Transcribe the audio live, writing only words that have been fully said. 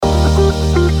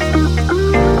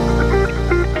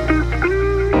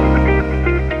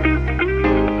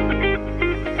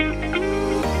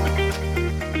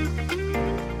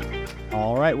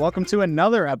Welcome to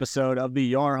another episode of the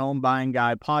Your Home Buying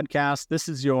Guide podcast. This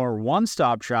is your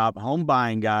one-stop shop home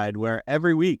buying guide where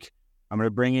every week I'm going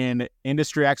to bring in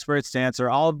industry experts to answer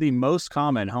all of the most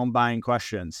common home buying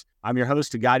questions. I'm your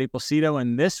host, Placido,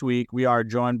 and this week we are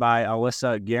joined by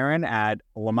Allyssa Guerin at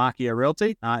Lamacchia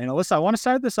Realty. And Alyssa, I want to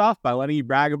start this off by letting you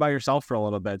brag about yourself for a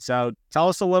little bit. So tell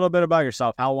us a little bit about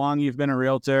yourself, how long you've been a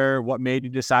realtor, what made you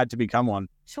decide to become one.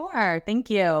 Sure. Thank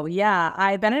you. Yeah,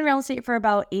 I've been in real estate for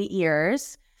about 8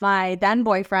 years. My then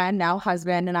boyfriend, now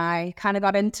husband, and I kind of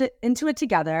got into it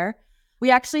together.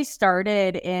 We actually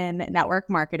started in network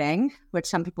marketing, which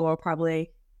some people will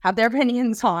probably have their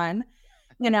opinions on.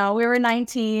 We were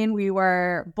 19, we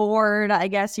were bored, I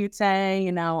guess you'd say,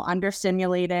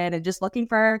 understimulated and just looking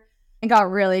for, and got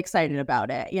really excited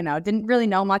about it. Didn't really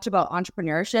know much about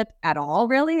entrepreneurship at all,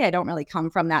 really. I don't really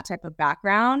come from that type of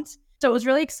background. So it was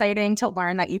really exciting to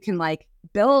learn that you can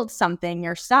build something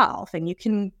yourself and you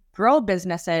can grow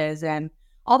businesses and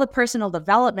all the personal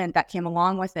development that came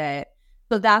along with it.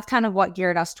 So that's kind of what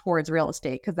geared us towards real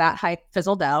estate, because that hype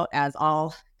fizzled out, as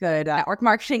all good network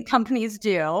marketing companies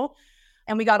do.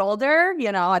 And we got older,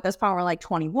 at this point we're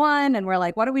 21 and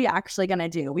we're what are we actually going to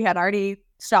do? We had already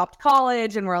stopped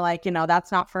college and we're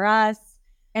that's not for us,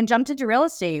 and jumped into real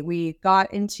estate. We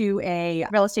got into a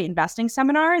real estate investing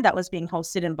seminar that was being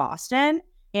hosted in Boston,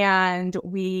 and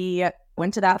we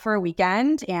went to that for a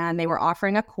weekend, and they were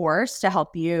offering a course to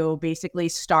help you basically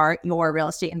start your real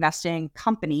estate investing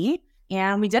company.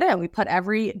 And we did it. We put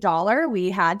every dollar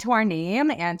we had to our name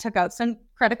and took out some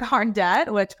credit card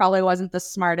debt, which probably wasn't the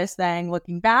smartest thing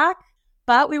looking back,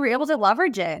 but we were able to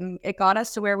leverage it, and it got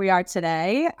us to where we are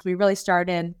today. We really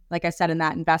started, like I said, in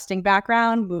that investing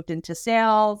background, moved into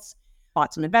sales,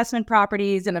 bought some investment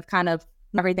properties, and have kind of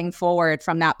everything forward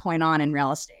from that point on in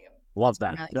real estate. Love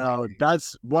that. So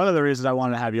that's one of the reasons I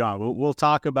wanted to have you on. We'll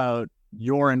talk about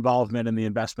your involvement in the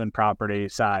investment property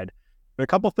side. But a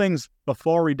couple things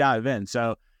before we dive in.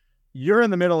 So you're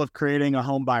in the middle of creating a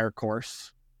home buyer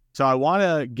course. So I want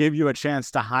to give you a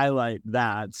chance to highlight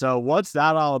that. So what's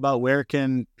that all about? Where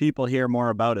can people hear more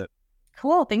about it?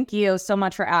 Cool. Thank you so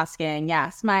much for asking.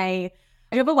 Yes,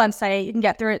 I have a website. You can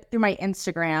get through it through my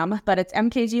Instagram, but it's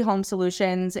MKG Home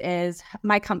Solutions is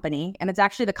my company. And it's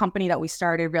actually the company that we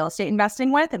started real estate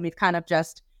investing with. And we've kind of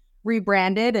just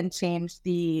rebranded and changed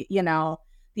the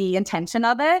intention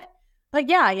of it. But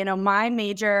yeah, my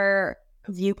major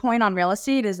viewpoint on real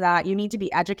estate is that you need to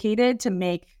be educated to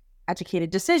make educated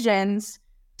decisions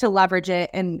to leverage it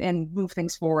and move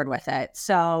things forward with it.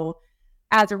 So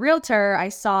as a realtor, I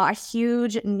saw a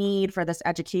huge need for this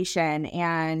education.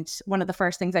 And one of the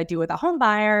first things I do with a home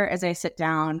buyer is I sit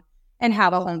down and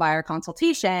have a home buyer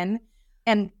consultation.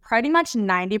 And pretty much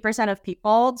 90% of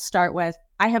people start with,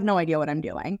 I have no idea what I'm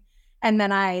doing. And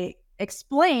then I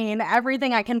explain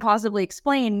everything I can possibly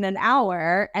explain in an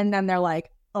hour. And then they're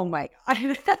like, oh my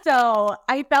God. So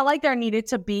I felt like there needed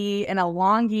to be an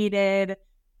elongated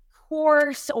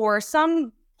course or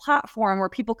some platform where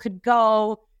people could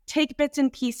go take bits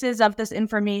and pieces of this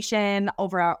information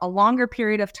over a longer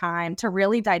period of time to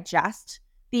really digest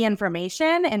the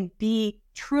information and be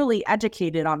truly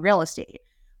educated on real estate.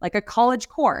 Like a college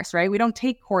course, right? We don't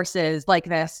take courses like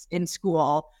this in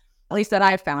school, at least that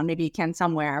I've found. Maybe you can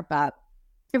somewhere, but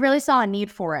I really saw a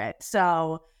need for it.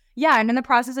 So yeah, I'm in the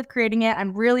process of creating it.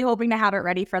 I'm really hoping to have it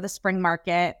ready for the spring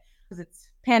market because it's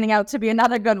panning out to be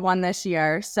another good one this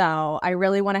year. So I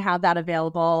really want to have that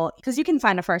available because you can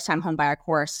find a first-time homebuyer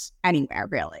course anywhere,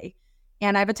 really.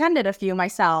 And I've attended a few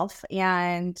myself,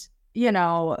 and,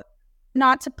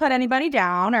 not to put anybody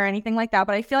down or anything like that,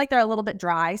 but I feel like they're a little bit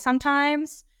dry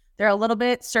sometimes. They're a little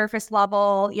bit surface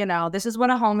level. This is what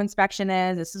a home inspection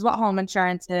is. This is what home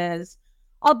insurance is.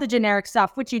 All the generic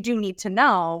stuff, which you do need to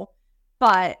know.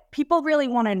 But people really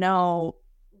want to know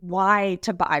why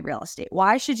to buy real estate.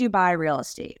 Why should you buy real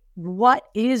estate? What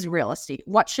is real estate?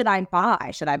 What should I buy?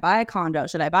 Should I buy a condo?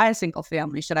 Should I buy a single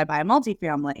family? Should I buy a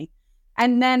multifamily?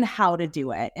 And then how to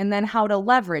do it, and then how to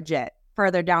leverage it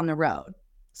further down the road.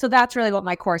 So that's really what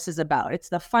my course is about. It's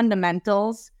the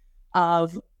fundamentals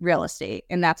of real estate.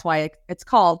 And that's why it's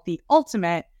called the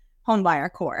ultimate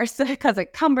homebuyer course, because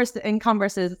it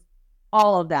encompasses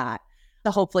all of that to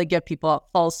hopefully give people a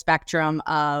full spectrum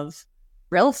of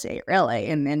real estate, really,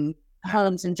 and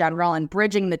homes in general, and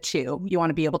bridging the two. You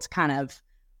want to be able to kind of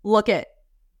look at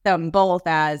them both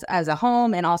as a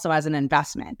home and also as an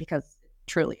investment, because it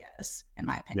truly is, in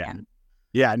my opinion.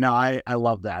 Yeah, no, I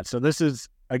love that. So this is,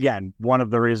 again, one of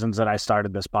the reasons that I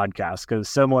started this podcast, because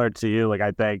similar to you,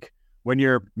 I think when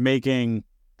you're making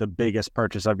the biggest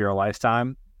purchase of your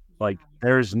lifetime,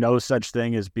 there's no such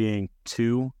thing as being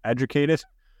too educated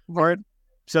for it.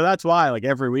 So that's why, like,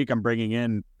 every week I'm bringing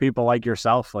in people like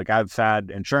yourself. Like, I've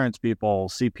had insurance people,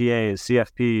 CPAs,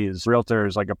 CFPs,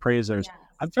 realtors, like appraisers. Yes.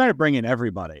 I'm trying to bring in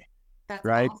everybody, That's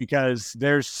right? awesome. Because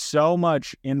there's so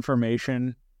much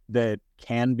information that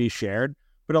can be shared.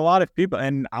 But a lot of people,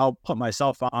 and I'll put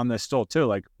myself on this stool too.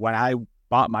 Like, when I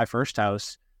bought my first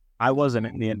house, I wasn't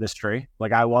in the industry.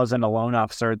 Like, I wasn't a loan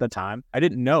officer at the time. I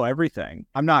didn't know everything.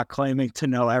 I'm not claiming to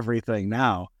know everything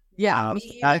now. Yeah, me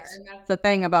either. And that's the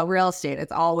thing about real estate.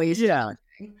 It's always changing.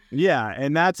 Yeah,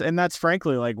 and that's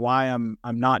frankly like why I'm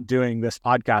not doing this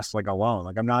podcast like alone.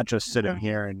 Like, I'm not just sitting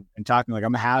here and talking. Like,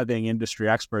 I'm having industry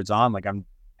experts on. Like, I'm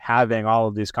having all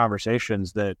of these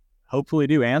conversations that hopefully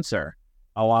do answer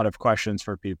a lot of questions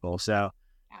for people. So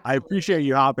I appreciate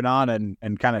you hopping on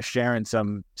and kind of sharing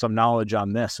some knowledge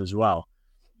on this as well.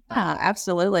 Yeah,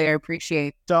 absolutely. I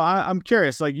appreciate. So I'm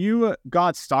curious, like, you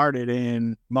got started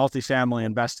in multifamily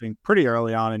investing pretty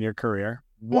early on in your career.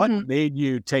 What made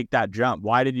you take that jump?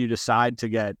 Why did you decide to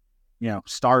get,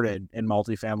 started in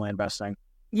multifamily investing?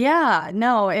 Yeah,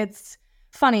 no, it's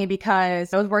funny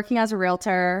because I was working as a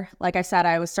realtor. Like I said,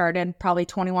 I was started probably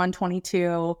 21,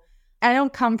 22. I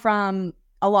don't come from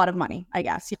a lot of money, I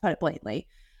guess, you put it blatantly.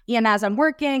 And as I'm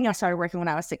working, I started working when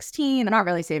I was 16. I'm not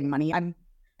really saving money. I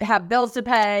have bills to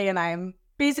pay, and I'm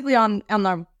basically on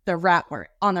the rat work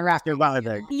on the rat.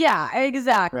 Yeah,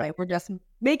 exactly. Right. We're just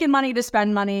making money to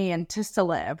spend money and just to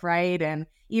live, right? And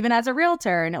even as a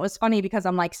realtor, and it was funny because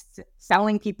I'm like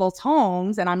selling people's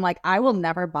homes, and I'm like, I will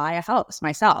never buy a house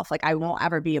myself. Like, I won't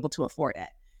ever be able to afford it.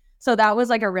 So that was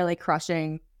like a really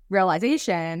crushing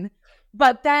realization.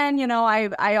 But then,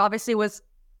 I obviously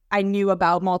I knew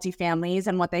about multifamilies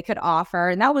and what they could offer,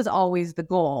 and that was always the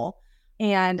goal.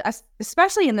 And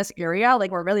especially in this area, like,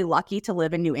 we're really lucky to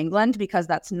live in New England because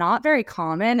that's not very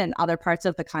common in other parts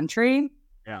of the country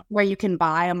where you can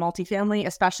buy a multifamily,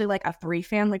 especially like a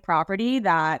 3-family property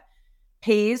that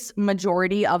pays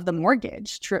majority of the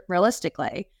mortgage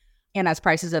realistically. And as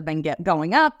prices have been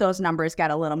going up, those numbers get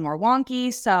a little more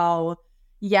wonky. So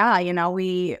yeah,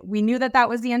 we knew that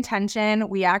was the intention.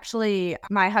 We actually,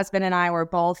 my husband and I were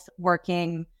both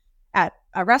working at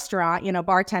a restaurant,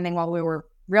 bartending while we were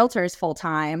realtors full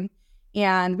time,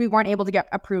 and we weren't able to get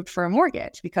approved for a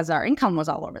mortgage because our income was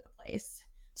all over the place.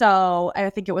 So I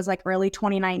think it was like early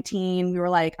 2019. We were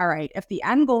like, all right, if the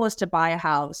end goal is to buy a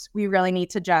house, we really need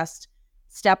to just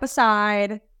step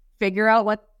aside, figure out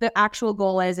what the actual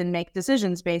goal is, and make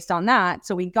decisions based on that.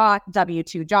 So we got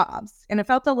W-2 jobs, and it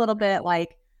felt a little bit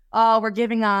like, oh, we're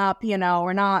giving up,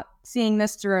 we're not seeing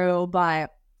this through,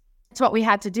 but it's what we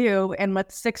had to do. And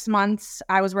with 6 months,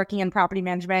 I was working in property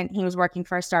management. He was working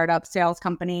for a startup sales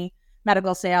company,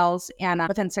 medical sales. And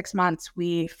within 6 months,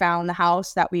 we found the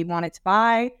house that we wanted to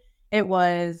buy. It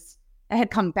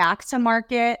had come back to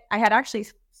market. I had actually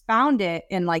found it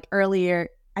in like early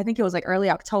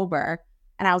October.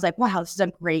 And I was like, wow, this is a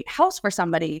great house for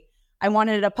somebody. I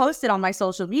wanted to post it on my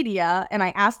social media. And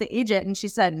I asked the agent, and she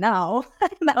said no.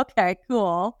 Okay,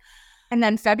 cool. And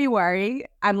then February,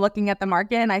 I'm looking at the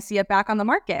market and I see it back on the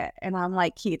market. And I'm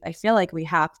like, Keith, I feel like we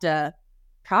have to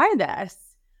try this.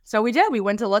 So we did. We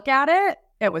went to look at it.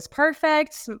 It was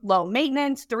perfect, low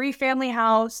maintenance, 3-family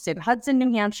house in Hudson,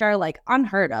 New Hampshire, like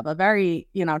unheard of, a very,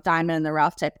 diamond in the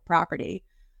rough type of property.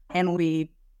 And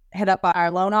we hit up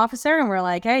our loan officer and we're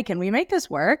like, hey, can we make this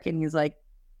work? And he's like,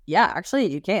 yeah,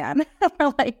 actually you can.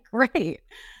 We're like, great.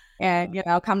 And,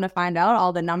 come to find out,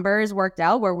 all the numbers worked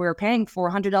out where we were paying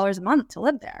 $400 a month to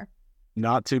live there.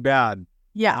 Not too bad.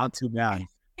 Yeah. Not too bad.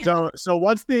 So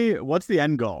what's the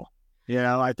end goal?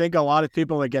 I think a lot of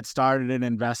people that get started in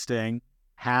investing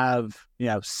have,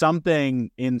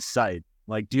 something in sight.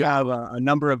 Like, do you have a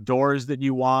number of doors that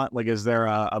you want? Like, is there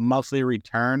a monthly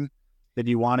return that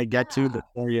you want to get to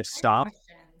before you stop?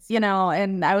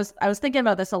 And I was thinking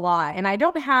about this a lot, and I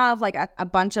don't have like a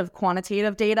bunch of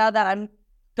quantitative data that I'm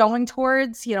going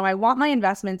towards. I want my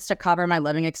investments to cover my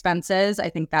living expenses. I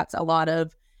think that's a lot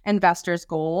of investors'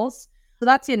 goals. So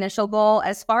that's the initial goal.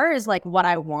 As far as like what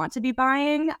I want to be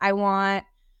buying, I want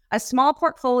a small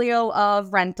portfolio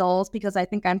of rentals because I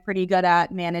think I'm pretty good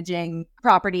at managing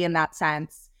property in that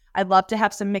sense. I'd love to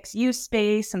have some mixed use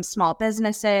space, some small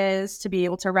businesses to be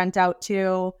able to rent out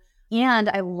to. And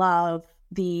I love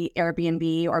the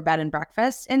Airbnb or bed and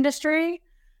breakfast industry.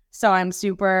 So I'm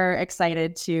super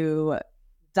excited to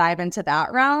dive into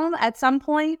that realm at some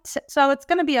point. So it's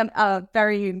going to be a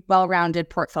very well-rounded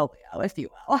portfolio, if you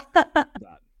will.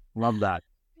 Love that.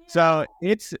 So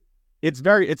it's a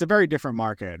very different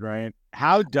market, right?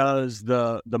 How does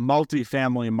the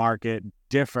multifamily market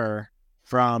differ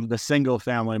from the single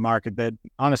family market that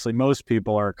honestly most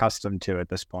people are accustomed to at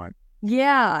this point?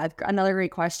 Yeah, another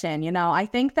great question. I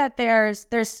think that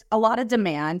there's a lot of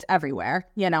demand everywhere.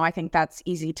 I think that's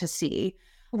easy to see.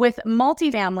 With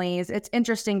multifamilies, it's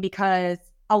interesting because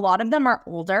a lot of them are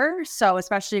older. So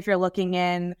especially if you're looking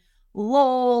in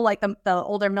Lowell, like the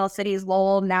older mill cities,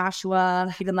 Lowell,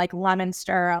 Nashua, even like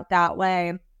Leominster out that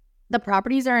way, the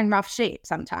properties are in rough shape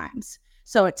sometimes.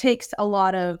 So it takes a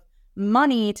lot of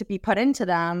money to be put into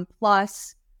them,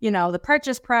 plus, the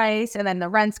purchase price, and then the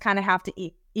rents kind of have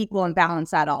to equal and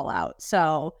balance that all out.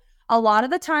 So a lot of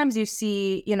the times you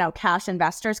see, cash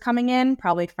investors coming in,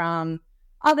 probably from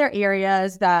other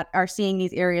areas that are seeing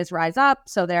these areas rise up.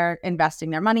 So they're investing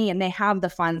their money and they have the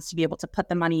funds to be able to put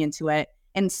the money into it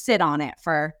and sit on it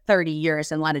for 30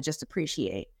 years and let it just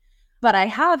appreciate. But I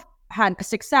have had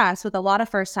success with a lot of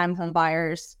first-time home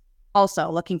buyers also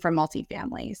looking for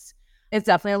multifamilies. It's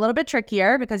definitely a little bit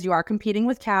trickier because you are competing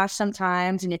with cash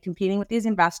sometimes and you're competing with these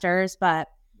investors, but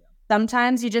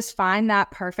sometimes you just find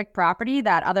that perfect property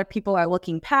that other people are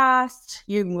looking past.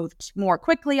 You moved more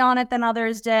quickly on it than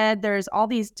others did. There's all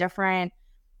these different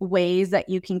ways that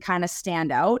you can kind of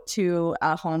stand out to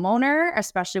a homeowner,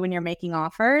 especially when you're making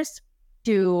offers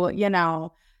to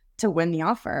win the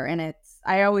offer. And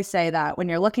I always say that when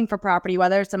you're looking for property,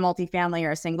 whether it's a multifamily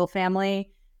or a single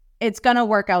family, it's going to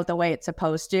work out the way it's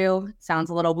supposed to. It sounds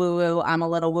a little woo-woo. I'm a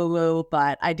little woo-woo,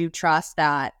 but I do trust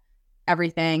that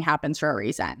everything happens for a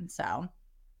reason. So,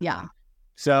 yeah.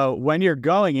 So when you're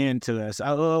going into this,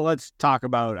 let's talk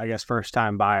about, I guess,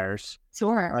 first-time buyers.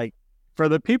 Sure. Like for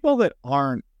the people that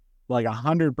aren't like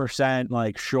 100%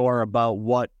 like sure about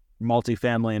what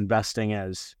multifamily investing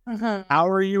is, how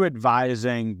are you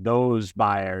advising those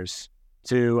buyers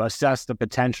to assess the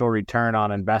potential return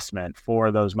on investment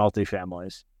for those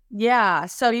multifamilies? Yeah.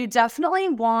 So you definitely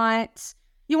want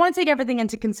to take everything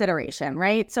into consideration,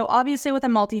 right? So obviously with a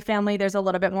multifamily, there's a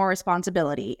little bit more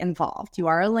responsibility involved. You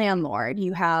are a landlord.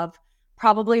 You have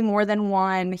probably more than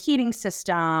one heating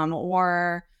system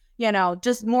or,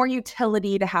 just more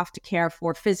utility to have to care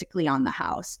for physically on the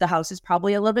house. The house is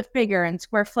probably a little bit bigger in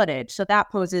square footage. So that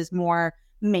poses more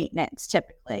maintenance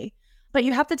typically. But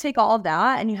you have to take all of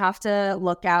that and you have to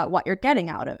look at what you're getting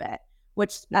out of it,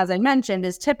 which, as I mentioned,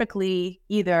 is typically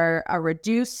either a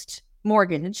reduced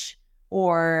mortgage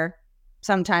or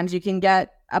sometimes you can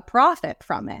get a profit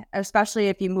from it, especially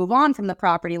if you move on from the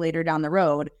property later down the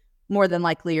road. More than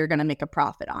likely, you're going to make a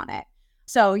profit on it.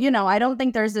 So, I don't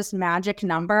think there's this magic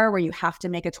number where you have to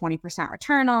make a 20%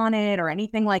 return on it or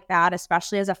anything like that,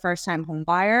 especially as a first-time home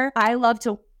buyer. I love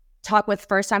to talk with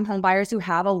first-time home buyers who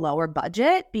have a lower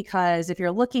budget because if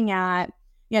you're looking at,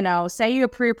 say you're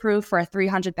pre-approved for a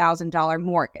 $300,000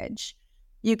 mortgage,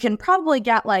 you can probably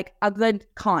get like a good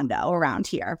condo around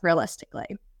here,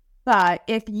 realistically. But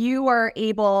if you are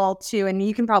able to, and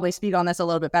you can probably speak on this a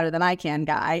little bit better than I can,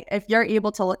 Guy, if you're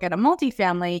able to look at a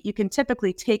multifamily, you can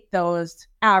typically take those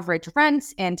average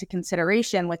rents into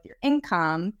consideration with your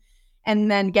income and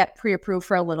then get pre-approved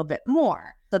for a little bit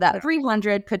more. So that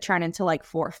 300 could turn into like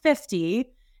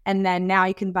 450. And then now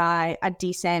you can buy a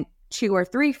decent 2 or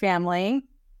 3 family,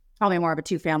 probably more of a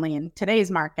 2 family in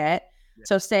today's market.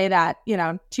 So say that,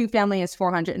 2 family is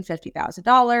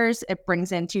 $450,000. It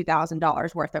brings in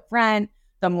 $2,000 worth of rent.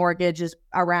 The mortgage is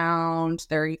around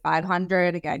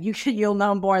 $3,500. Again, you'll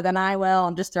know more than I will.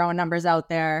 I'm just throwing numbers out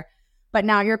there. But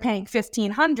now you're paying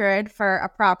 $1,500 for a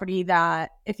property that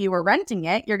if you were renting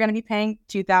it, you're going to be paying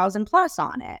 $2,000 plus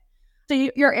on it. So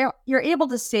you're able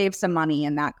to save some money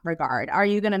in that regard. Are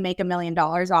you going to make $1 million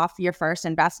off your first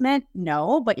investment?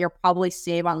 No, but you're probably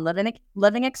save on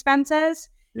living expenses.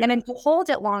 Yeah. And if you hold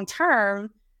it long term,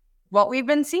 what we've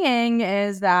been seeing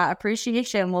is that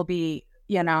appreciation will be,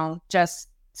 just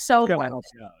so good.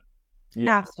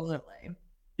 Yeah. Absolutely.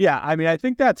 Yeah, I mean, I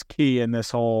think that's key in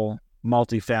this whole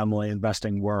multifamily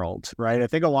investing world, right? I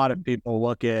think a lot of people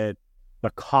look at the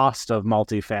cost of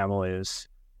multifamilies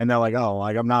and they're like, oh,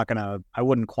 like I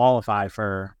wouldn't qualify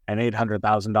for an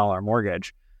 $800,000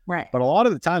 mortgage. Right. But a lot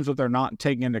of the times what they're not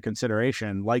taking into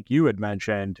consideration, like you had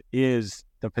mentioned, is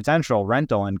the potential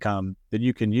rental income that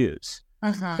you can use.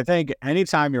 I think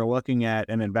anytime you're looking at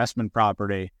an investment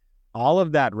property, all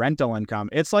of that rental income,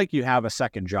 it's like you have a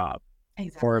second job.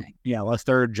 Exactly. Or, a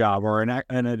third job or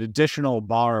an additional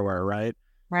borrower, right?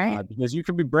 Right. Because you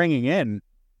could be bringing in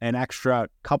an extra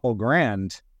couple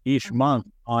grand each month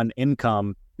on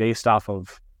income based off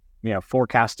of,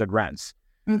 forecasted rents.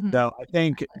 So I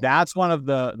think that's one of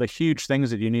the huge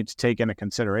things that you need to take into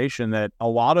consideration that a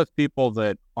lot of people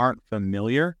that aren't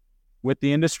familiar with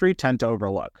the industry tend to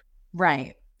overlook.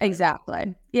 Right.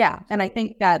 Exactly. Yeah. And I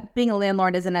think that being a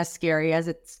landlord isn't as scary as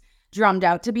it's drummed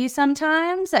out to be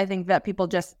sometimes. I think that people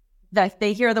that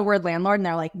they hear the word landlord and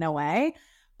they're like, no way.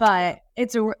 But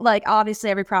it's like, obviously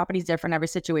every property is different, every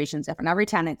situation's different, every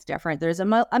tenant's different. There's a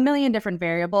million different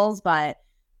variables, but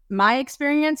my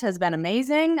experience has been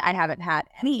amazing. I haven't had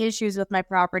any issues with my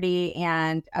property.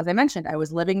 And as I mentioned, I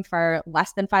was living for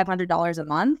less than $500 a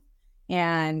month.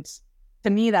 And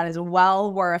to me, that is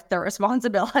well worth the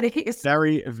responsibilities.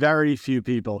 Very, very few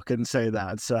people can say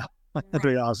that. So that'd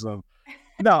be awesome.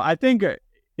 No, I think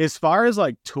as far as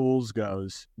like tools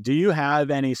goes, do you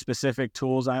have any specific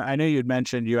tools? I know you'd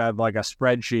mentioned you have like a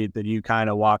spreadsheet that you kind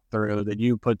of walk through that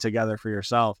you put together for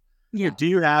yourself. Yeah. Do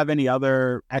you have any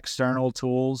other external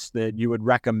tools that you would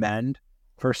recommend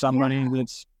for somebody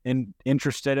that's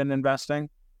interested in investing?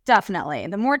 Definitely.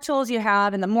 The more tools you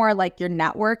have and the more like your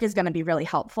network is going to be really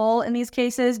helpful in these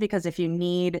cases, because if you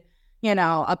need,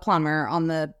 a plumber on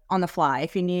the fly,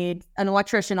 if you need an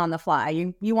electrician on the fly,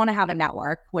 you want to have a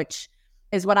network, which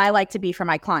is what I like to be for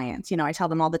my clients. I tell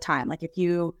them all the time, like, if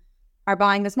you are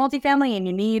buying this multifamily and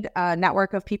you need a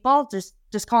network of people,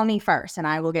 just call me first and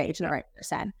I will get you to the right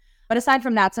person. But aside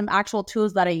from that, some actual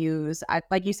tools that I use,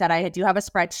 like you said, I do have a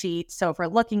spreadsheet. So for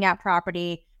looking at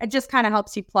property, it just kind of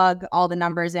helps you plug all the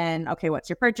numbers in. Okay, what's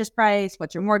your purchase price?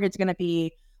 What's your mortgage going to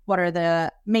be? What are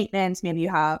the maintenance? Maybe you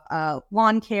have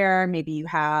lawn care. Maybe you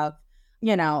have,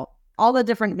 all the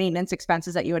different maintenance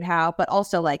expenses that you would have. But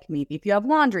also, like, maybe if you have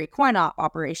laundry, coin-op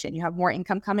operation, you have more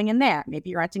income coming in there. Maybe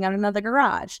you're renting out another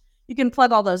garage. You can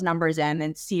plug all those numbers in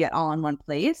and see it all in one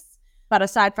place. But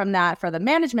aside from that, for the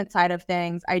management side of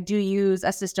things, I do use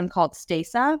a system called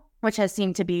Stasa, which has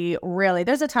seemed to be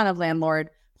there's a ton of landlord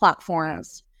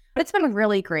platforms, but it's been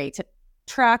really great to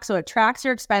track. So it tracks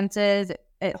your expenses.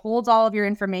 It holds all of your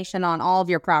information on all of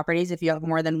your properties if you have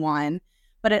more than one,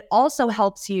 but it also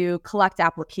helps you collect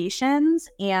applications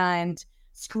and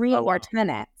screen your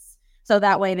tenants. So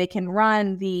that way they can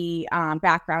run the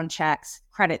background checks,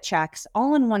 credit checks,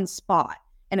 all in one spot.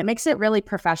 And it makes it really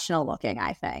professional looking,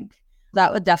 I think.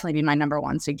 That would definitely be my number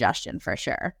one suggestion for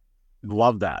sure.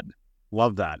 Love that.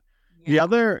 Yeah.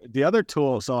 The other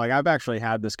tool, so like I've actually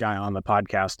had this guy on the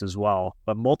podcast as well,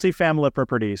 but multifamily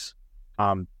properties,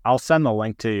 I'll send the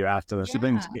link to you after this.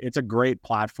 Yeah. It's a great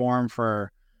platform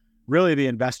for really the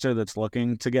investor that's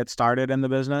looking to get started in the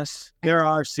business. There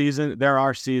are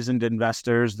seasoned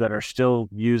investors that are still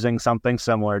using something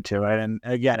similar to it. And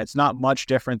again, it's not much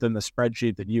different than the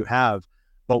spreadsheet that you have,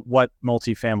 but what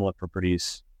multifamily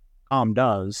properties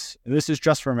does. This is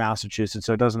just for Massachusetts,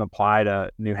 so it doesn't apply to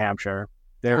New Hampshire.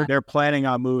 They're planning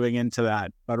on moving into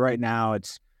that, but right now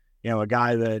it's a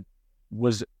guy that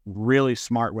was really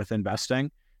smart with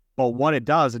investing. But what it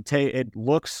does, it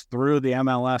looks through the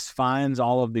MLS, finds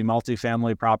all of the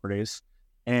multifamily properties,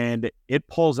 and it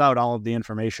pulls out all of the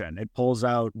information. It pulls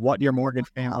out what your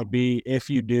mortgage payment would be if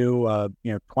you do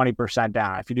 20%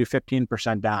 down, if you do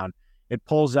 15% down. It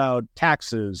pulls out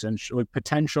taxes and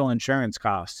potential insurance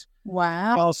costs.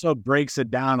 Wow. It also breaks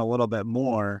it down a little bit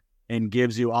more and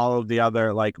gives you all of the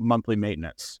other like monthly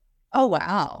maintenance. Oh,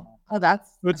 wow. Oh,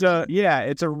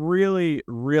 it's a really,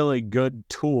 really good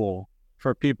tool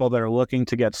for people that are looking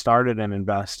to get started in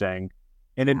investing.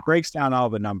 And it breaks down all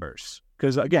the numbers.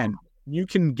 Because again, you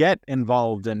can get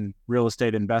involved in real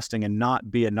estate investing and not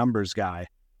be a numbers guy.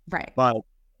 Right. But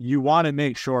you want to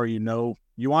make sure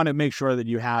that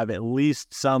you have at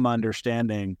least some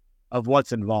understanding of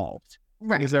what's involved.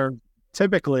 Right. Because they're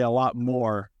typically a lot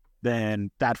more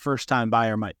than that first-time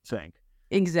buyer might think.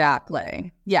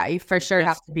 Exactly. Yeah, you for sure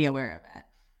have to be aware of it.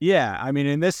 Yeah, I mean,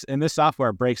 in this software,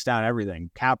 it breaks down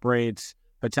everything: cap rates,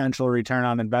 potential return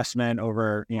on investment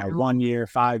over 1 year,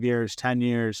 5 years, 10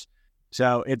 years.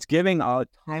 So it's giving a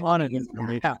ton of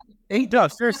information. No,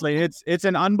 seriously, it's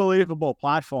an unbelievable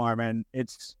platform, and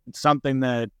it's something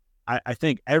that I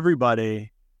think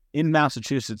everybody in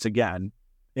Massachusetts, again,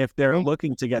 if they're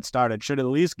looking to get started, should at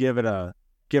least give it a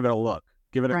look,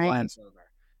 give it a glance over.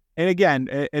 And again,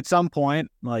 at some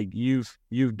point, like you've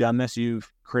done this,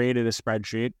 you've created a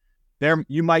spreadsheet. There,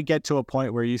 you might get to a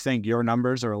point where you think your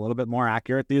numbers are a little bit more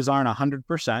accurate. These aren't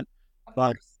 100%,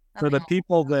 but for the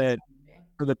people that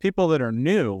are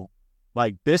new,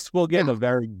 like this will give a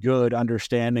very good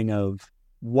understanding of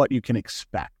what you can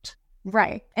expect.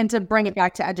 Right. And to bring it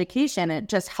back to education, it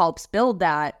just helps build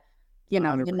that, the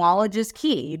knowledge is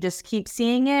key. You just keep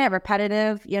seeing it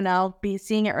repetitive,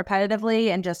 seeing it repetitively,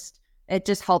 and it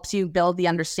just helps you build the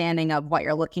understanding of what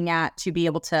you're looking at to be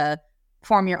able to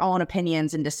form your own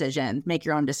opinions and decisions, make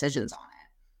your own decisions on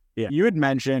it. Yeah. You had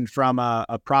mentioned from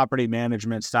a property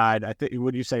management side, I think,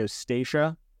 would you say it was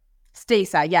Stasa?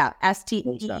 Stasa, yeah.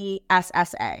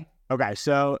 Stessa. Okay.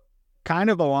 So kind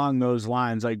of along those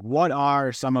lines, like what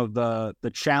are some of the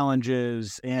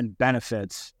challenges and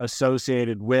benefits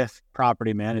associated with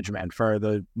property management for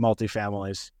the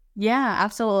multifamilies? Yeah,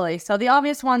 absolutely. So the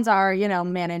obvious ones are,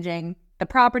 managing the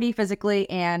property physically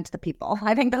and the people.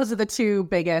 I think those are the two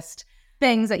biggest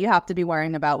things that you have to be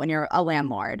worrying about when you're a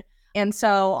landlord. And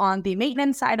so on the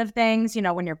maintenance side of things,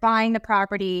 when you're buying the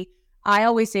property, I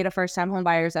always say to first-time home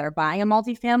buyers that are buying a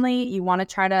multifamily, you want to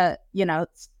try to,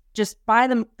 just buy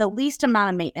them the least amount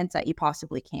of maintenance that you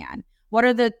possibly can. What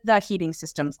are the heating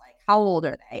systems like? How old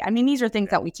are they? I mean, these are things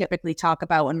that we typically talk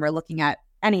about when we're looking at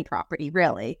any property,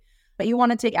 really. But you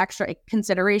want to take extra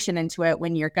consideration into it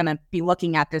when you're going to be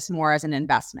looking at this more as an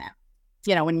investment.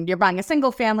 When you're buying a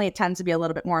single family, it tends to be a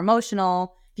little bit more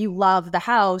emotional. If you love the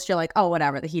house, you're like, oh,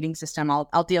 whatever, the heating system,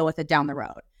 I'll deal with it down the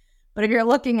road. But if you're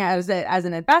looking at it as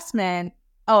an investment,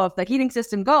 if the heating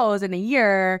system goes in a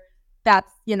year,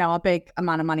 that's, a big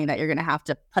amount of money that you're going to have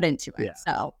to put into it. Yeah.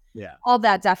 So all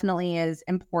that definitely is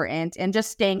important. And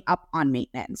just staying up on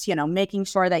maintenance, making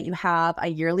sure that you have a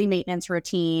yearly maintenance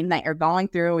routine that you're going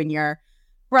through and you're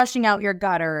brushing out your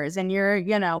gutters and you're,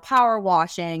 power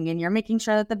washing and you're making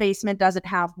sure that the basement doesn't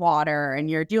have water and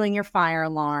you're doing your fire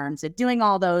alarms and doing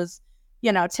all those,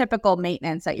 typical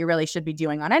maintenance that you really should be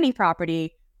doing on any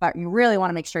property, but you really want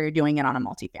to make sure you're doing it on a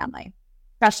multifamily,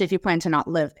 especially if you plan to not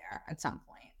live there at some point.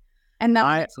 And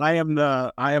I am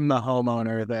the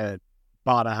homeowner that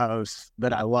bought a house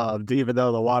that I loved, even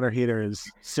though the water heater is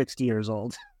 60 years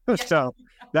old. So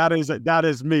that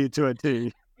is me to a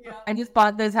T. I just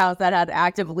bought this house that had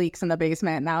active leaks in the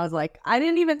basement, and I was like, I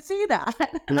didn't even see that.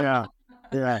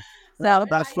 Yeah. So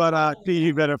that's what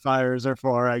dehumidifiers are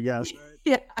for, I guess.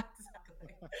 Yeah,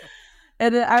 exactly.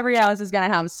 And every house is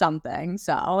gonna have something,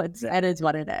 so it is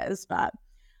what it is. But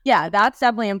yeah, that's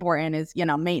definitely important. Is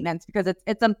maintenance, because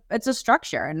it's a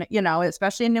structure, and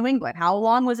especially in New England, how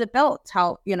long was it built?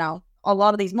 How a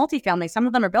lot of these multifamilies, some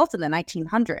of them are built in the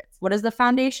 1900s. What does the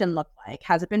foundation look like?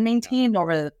 Has it been maintained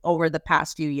over the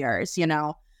past few years?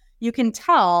 You can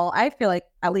tell. I feel like,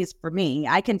 at least for me,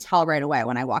 I can tell right away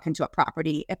when I walk into a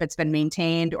property if it's been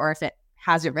maintained or if it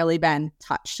hasn't really been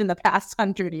touched in the past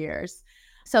 100 years.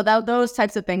 So those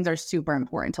types of things are super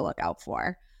important to look out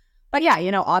for. But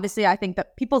yeah, obviously I think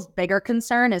that people's bigger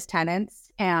concern is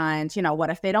tenants and, what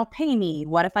if they don't pay me?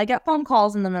 What if I get phone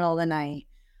calls in the middle of the night?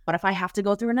 What if I have to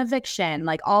go through an eviction?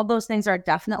 Like, all those things are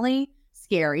definitely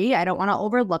scary. I don't want to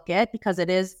overlook it because it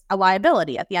is a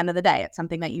liability at the end of the day. It's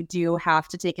something that you do have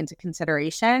to take into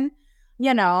consideration,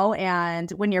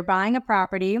 and when you're buying a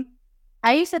property,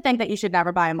 I used to think that you should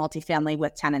never buy a multifamily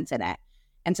with tenants in it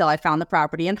until I found the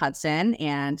property in Hudson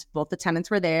and both the tenants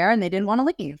were there and they didn't want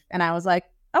to leave. And I was like,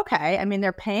 okay, I mean,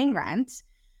 they're paying rent.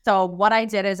 So what I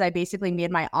did is I basically made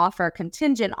my offer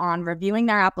contingent on reviewing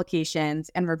their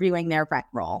applications and reviewing their rent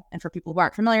roll. And for people who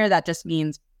aren't familiar, that just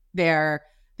means their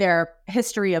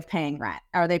history of paying rent.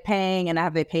 Are they paying, and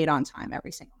have they paid on time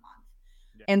every single month?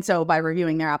 Yeah. And so by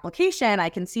reviewing their application, I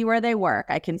can see where they work.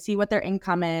 I can see what their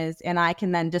income is. And I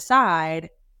can then decide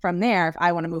from there if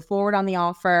I want to move forward on the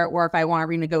offer or if I want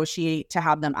to renegotiate to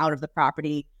have them out of the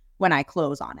property when I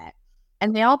close on it.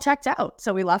 And they all checked out.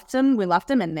 So we left them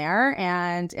in there,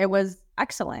 and it was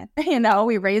excellent.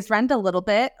 We raised rent a little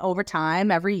bit over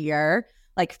time every year,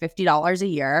 like $50 a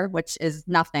year, which is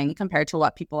nothing compared to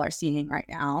what people are seeing right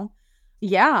now.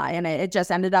 Yeah. And it just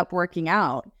ended up working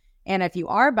out. And if you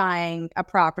are buying a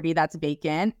property that's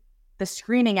vacant, the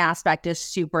screening aspect is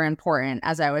super important.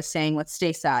 As I was saying with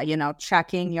Stacey,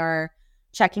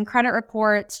 checking credit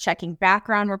reports, checking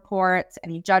background reports,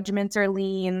 any judgments or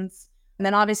liens. And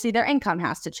then obviously their income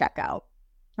has to check out.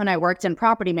 When I worked in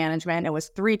property management, it was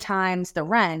 3 times the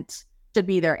rent to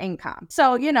be their income.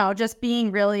 So, just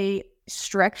being really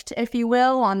strict, if you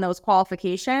will, on those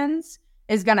qualifications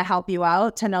is going to help you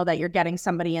out to know that you're getting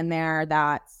somebody in there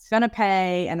that's going to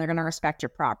pay and they're going to respect your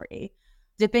property.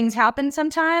 Do things happen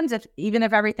sometimes, even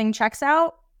if everything checks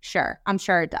out? Sure, I'm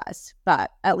sure it does.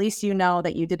 But at least you know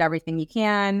that you did everything you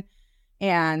can.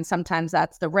 And sometimes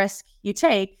that's the risk you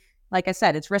take. Like I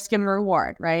said, it's risk and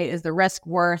reward, right? Is the risk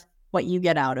worth what you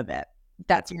get out of it?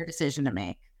 That's your decision to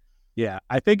make. Yeah,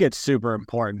 I think it's super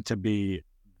important to be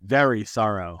very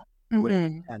thorough with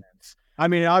tenants. I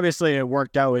mean, obviously it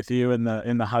worked out with you in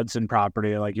the Hudson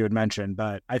property, like you had mentioned,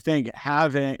 but I think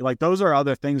having, like, those are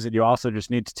other things that you also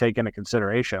just need to take into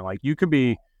consideration. Like, you could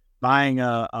be buying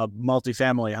a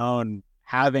multifamily home,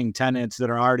 having tenants that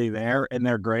are already there and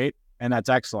they're great, and that's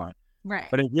excellent. Right.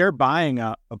 But if you're buying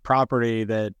a property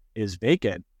that is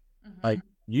vacant, like,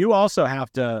 you also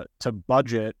have to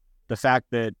budget the fact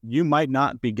that you might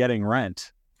not be getting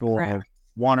rent for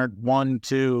 1,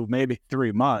 2, maybe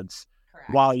 3 months.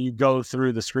 while you go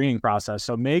through the screening process.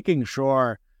 So making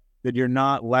sure that you're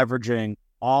not leveraging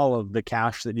all of the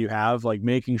cash that you have, like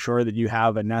making sure that you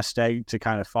have a nest egg to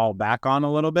kind of fall back on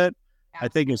a little bit, I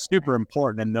think is super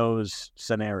important in those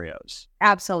scenarios.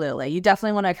 Absolutely. You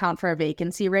definitely want to account for a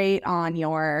vacancy rate on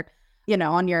your,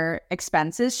 on your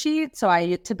expenses sheet. So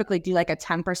I typically do like a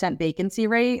 10% vacancy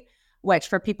rate, which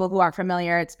for people who aren't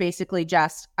familiar, it's basically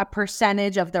just a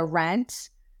percentage of the rent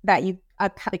that you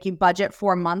budget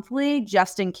for monthly,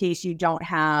 just in case you don't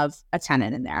have a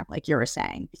tenant in there, like you were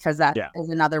saying, because that is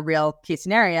another real case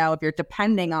scenario. If you're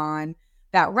depending on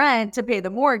that rent to pay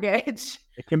the mortgage,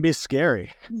 it can be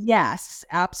scary. Yes,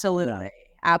 absolutely. Yeah.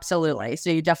 Absolutely. So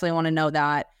you definitely want to know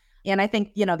that. And I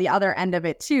think, the other end of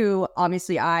it too,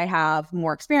 obviously I have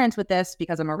more experience with this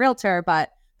because I'm a realtor,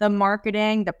 but the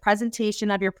marketing, the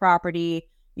presentation of your property,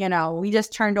 we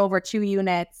just turned over 2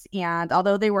 units, and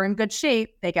although they were in good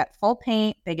shape, they get full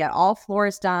paint, they get all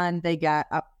floors done, they get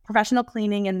a professional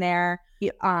cleaning in there,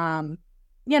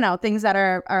 things that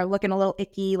are looking a little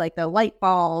icky, like the light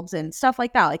bulbs and stuff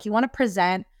like that. Like you want to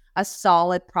present a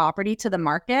solid property to the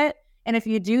market. And if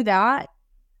you do that,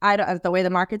 the way the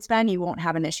market's been, you won't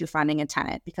have an issue finding a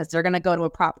tenant, because they're going to go to a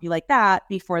property like that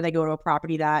before they go to a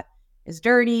property that is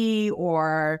dirty,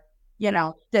 or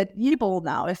that people will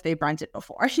know if they've rented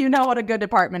before. You know what a good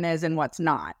apartment is and what's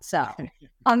not. So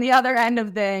on the other end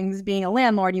of things, being a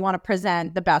landlord, you want to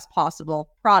present the best possible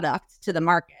product to the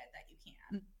market that you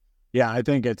can. Yeah, I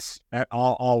think it's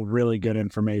all really good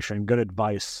information, good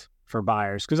advice for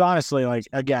buyers. Because honestly, like,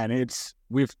 again,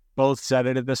 we've both said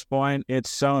it at this point,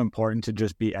 it's so important to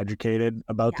just be educated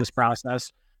about this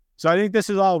process. So I think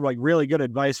this is all like really good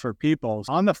advice for people.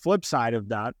 On the flip side of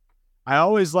that, I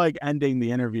always like ending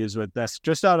the interviews with this,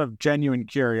 just out of genuine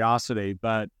curiosity,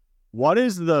 but what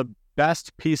is the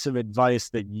best piece of advice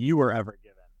that you were ever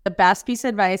given? The best piece of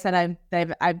advice that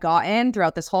I've gotten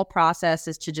throughout this whole process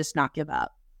is to just not give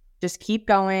up. Just keep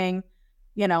going.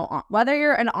 Whether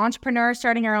you're an entrepreneur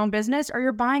starting your own business or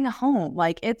you're buying a home,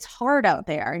 like it's hard out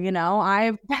there.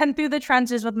 I've been through the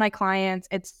trenches with my clients.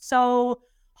 It's so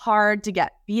hard to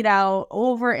get beat out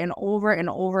over and over and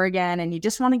over again, and you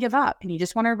just want to give up, and you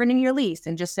just want to renew your lease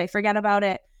and just say, forget about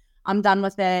it, I'm done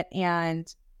with it.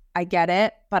 And I get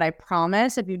it, but I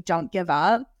promise, if you don't give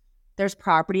up, there's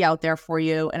property out there for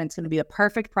you, and it's going to be the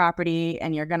perfect property,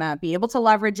 and you're going to be able to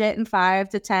leverage it in 5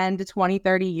 to 10 to 20,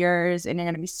 30 years, and you're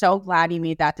going to be so glad you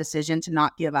made that decision to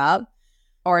not give up.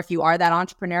 Or if you are that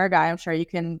entrepreneur guy, I'm sure you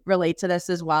can relate to this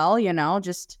as well,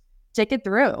 just stick it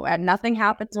through, and nothing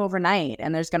happens overnight,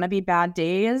 and there's going to be bad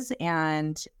days,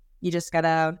 and you just got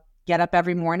to get up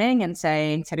every morning and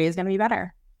say, today is going to be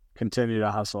better. Continue to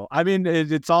hustle. I mean,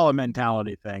 it's all a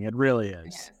mentality thing. It really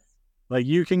is. Yes. Like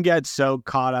you can get so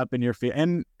caught up in your feet,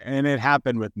 and it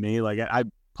happened with me. Like I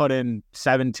put in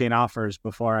 17 offers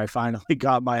before I finally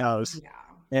got my house. Yeah.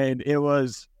 And it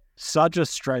was such a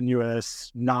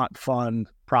strenuous, not fun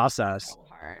process. So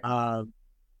hard.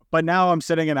 But now I'm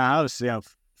sitting in a house,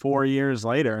 4 years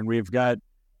later, and we've got,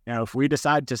 if we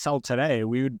decide to sell today,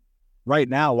 we would right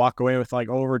now walk away with like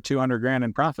over $200,000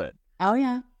 in profit. Oh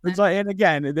yeah. It's like, and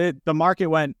again, the market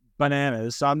went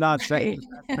bananas. So I'm not saying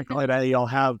that you'll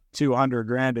have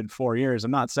 $200,000 in 4 years.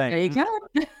 I'm not saying. There you go.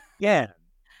 Yeah.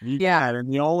 You can.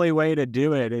 And the only way to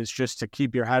do it is just to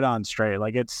keep your head on straight.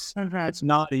 Like it's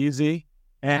not easy.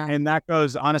 And that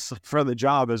goes honestly for the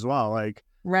job as well. Like,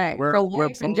 right. For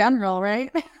life in general,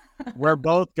 right? We're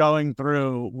both going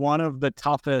through one of the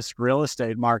toughest real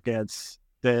estate markets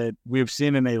that we've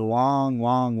seen in a long,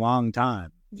 long, long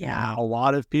time. Yeah. A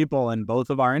lot of people in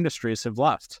both of our industries have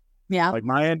left. Yeah. Like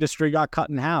my industry got cut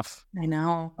in half. I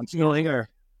know. I'm still here.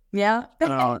 Yeah.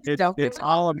 It's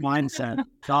all a mindset.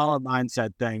 It's all a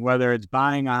mindset thing, whether it's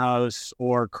buying a house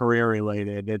or career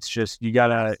related. It's just, you got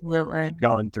to keep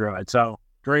going through it. So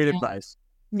great advice.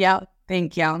 Yeah.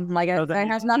 Thank you. Like it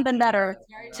has nothing better. It's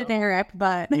very generic,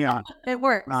 but it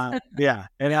works. Yeah,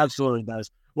 it absolutely does.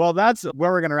 Well, that's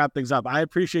where we're going to wrap things up. I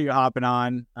appreciate you hopping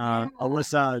on.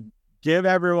 Alyssa, give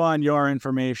everyone your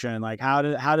information. Like how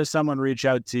does someone reach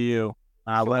out to you,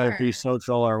 whether it be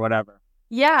social or whatever?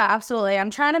 Yeah, absolutely.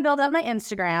 I'm trying to build up my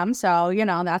Instagram. So,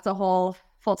 that's a whole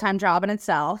full-time job in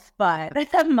itself. But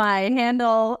my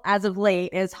handle as of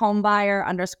late is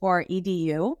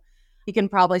homebuyer_edu. You can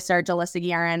probably search Allyssa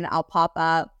Guerin. I'll pop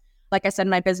up. Like I said,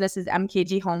 my business is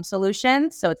MKG Home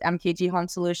Solutions. So it's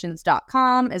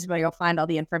mkghomesolutions.com is where you'll find all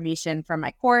the information from my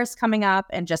course coming up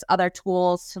and just other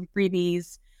tools, some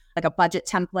freebies, like a budget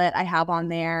template I have on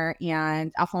there,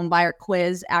 and a home buyer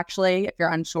quiz, actually, if you're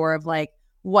unsure of like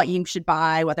what you should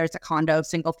buy, whether it's a condo,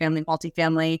 single family,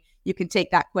 multifamily, you can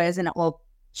take that quiz and it will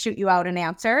shoot you out an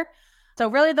answer. So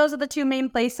really, those are the two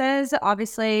main places.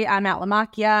 Obviously, I'm at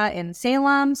Lamacchia in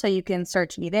Salem, so you can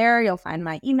search me there. You'll find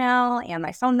my email and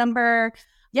my phone number.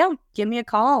 Yeah, give me a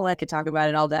call. I could talk about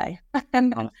it all day.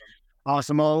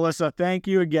 Awesome. Well, Alyssa, thank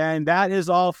you again. That is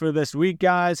all for this week,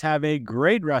 guys. Have a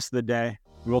great rest of the day.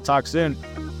 We'll talk soon.